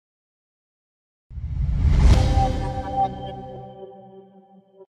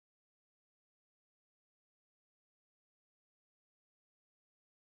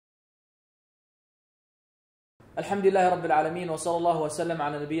Alhamdulillah Rabbil Alameen wa sallallahu wa sallam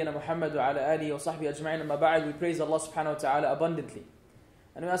ala nabiyyina Muhammad wa ala alihi wa sahbihi ajma'in. Amma ba'd, we praise Allah subhanahu wa ta'ala abundantly.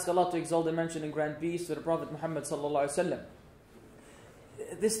 And we ask Allah to exalt and mention and grant peace to the Prophet Muhammad sallallahu alayhi wa sallam.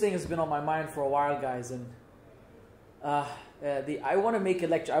 This thing has been on my mind for a while, guys, and I want to make a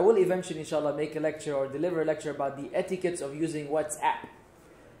lecture. I will eventually, inshallah, make a lecture or deliver a lecture about the etiquettes of using WhatsApp.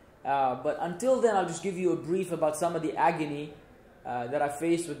 But until then, I'll just give you a brief about some of the agony that I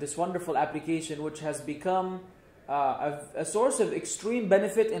faced with this wonderful application, which has become a source of extreme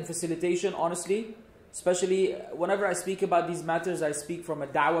benefit and facilitation, honestly. Especially whenever I speak about these matters, I speak from a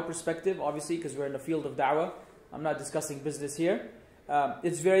da'wah perspective, obviously, because we're in the field of da'wah. I'm not discussing business here.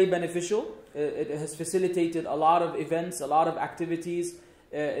 It's very beneficial. It has facilitated a lot of events, a lot of activities.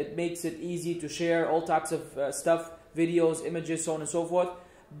 It makes it easy to share all types of stuff, videos, images, so on and so forth.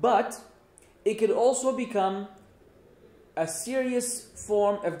 But it could also become a serious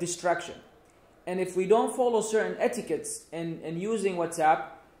form of distraction. And if we don't follow certain etiquettes in using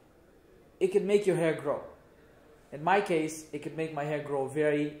WhatsApp, it could make your hair grow. In my case, it could make my hair grow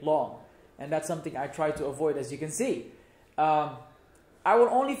very long. And that's something I try to avoid, as you can see. I will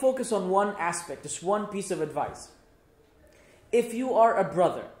only focus on one aspect, just one piece of advice. If you are a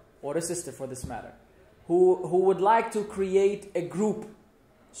brother, or a sister for this matter, who would like to create a group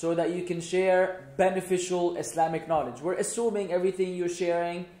so that you can share beneficial Islamic knowledge, we're assuming everything you're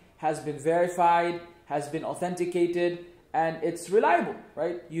sharing has been verified, has been authenticated, and it's reliable,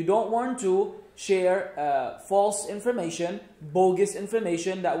 right? You don't want to share false information, bogus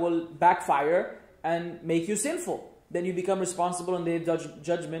information that will backfire and make you sinful. Then you become responsible in the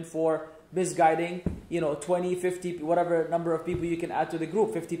judgment for misguiding, 20, 50, whatever number of people you can add to the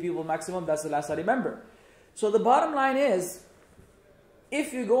group. 50 people maximum, that's the last I remember. So the bottom line is,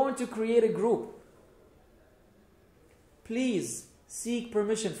 if you're going to create a group, please seek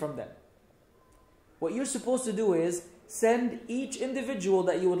permission from them. What you're supposed to do is send each individual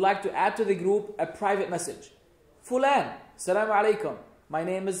that you would like to add to the group a private message. Fulan, Assalamu alaikum. My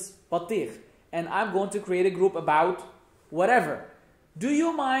name is Batikh, and I'm going to create a group about whatever. Do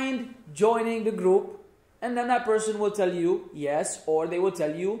you mind joining the group? And then that person will tell you yes, or they will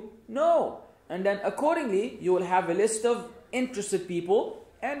tell you no. And then accordingly, you will have a list of interested people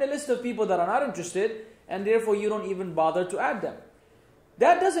and a list of people that are not interested, and therefore you don't even bother to add them.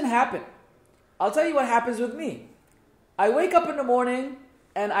 That doesn't happen. I'll tell you what happens with me. I wake up in the morning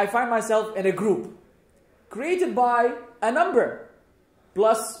and I find myself in a group created by a number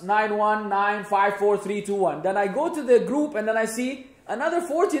 +9195431. Then I go to the group and then I see another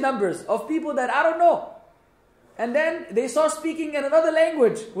 40 numbers of people that I don't know. And then they start speaking in another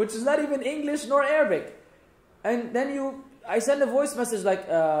language, which is not even English nor Arabic. And then I send a voice message like,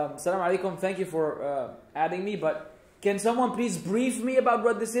 Assalamu alaikum, thank you for adding me, but can someone please brief me about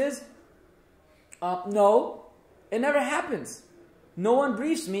what this is? No, it never happens. No one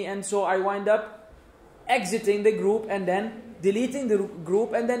briefs me, and so I wind up exiting the group and then deleting the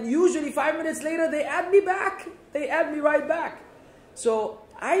group, and then usually 5 minutes later they add me back. They add me right back. So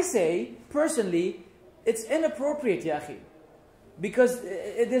I say, personally, it's inappropriate, ya akhi. Because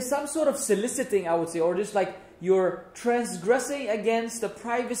there's some sort of soliciting, I would say, or just like you're transgressing against the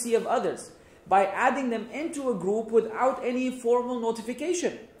privacy of others by adding them into a group without any formal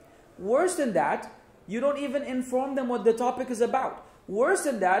notification. Worse than that, you don't even inform them what the topic is about. Worse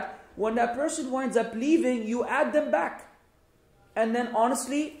than that, when that person winds up leaving, you add them back. And then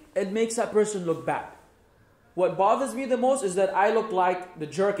honestly, it makes that person look bad. What bothers me the most is that I look like the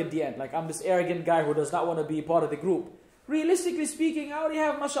jerk at the end. Like I'm this arrogant guy who does not want to be part of the group. Realistically speaking, I already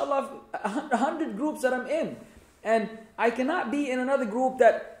have, mashallah, 100 groups that I'm in. And I cannot be in another group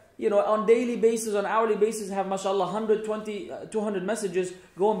that, on daily basis, on hourly basis, have, mashallah, 120, 200 messages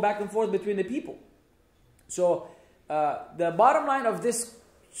going back and forth between the people. So, the bottom line of this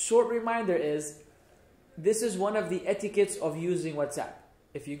short reminder is, this is one of the etiquettes of using WhatsApp.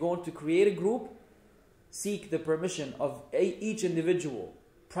 If you're going to create a group, seek the permission of each individual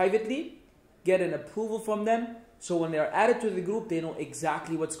privately, get an approval from them, so when they are added to the group, they know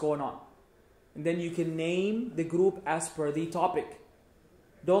exactly what's going on. And then you can name the group as per the topic.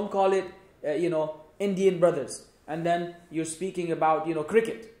 Don't call it, Indian brothers. And then you're speaking about,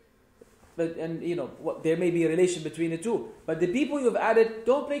 cricket. And there may be a relation between the two. But the people you've added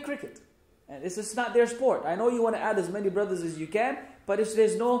don't play cricket. And this is not their sport. I know you want to add as many brothers as you can, but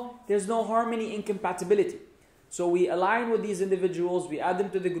there's no harmony, incompatibility. So we align with these individuals, we add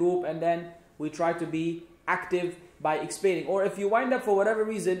them to the group, and then we try to be active by explaining. Or if you wind up for whatever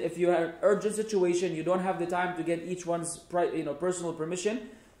reason, if you have an urgent situation, you don't have the time to get each one's personal permission,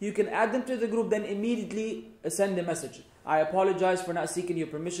 you can add them to the group, then immediately send a message. I apologize for not seeking your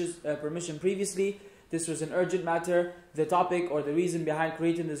permission previously. this was an urgent matter, the topic or the reason behind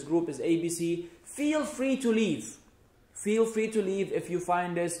creating this group is ABC, feel free to leave. Feel free to leave if you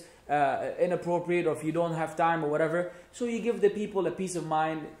find this inappropriate, or if you don't have time or whatever. So you give the people a peace of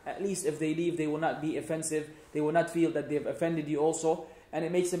mind. At least if they leave, they will not be offensive. They will not feel that they've offended you also. And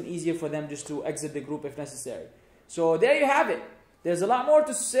it makes them easier for them just to exit the group if necessary. So there you have it. There's a lot more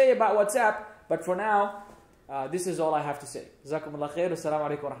to say about WhatsApp, but for now, this is all I have to say. Jazakumullah khair. Assalamu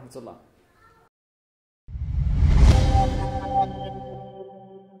alaikum wa rahmatullah.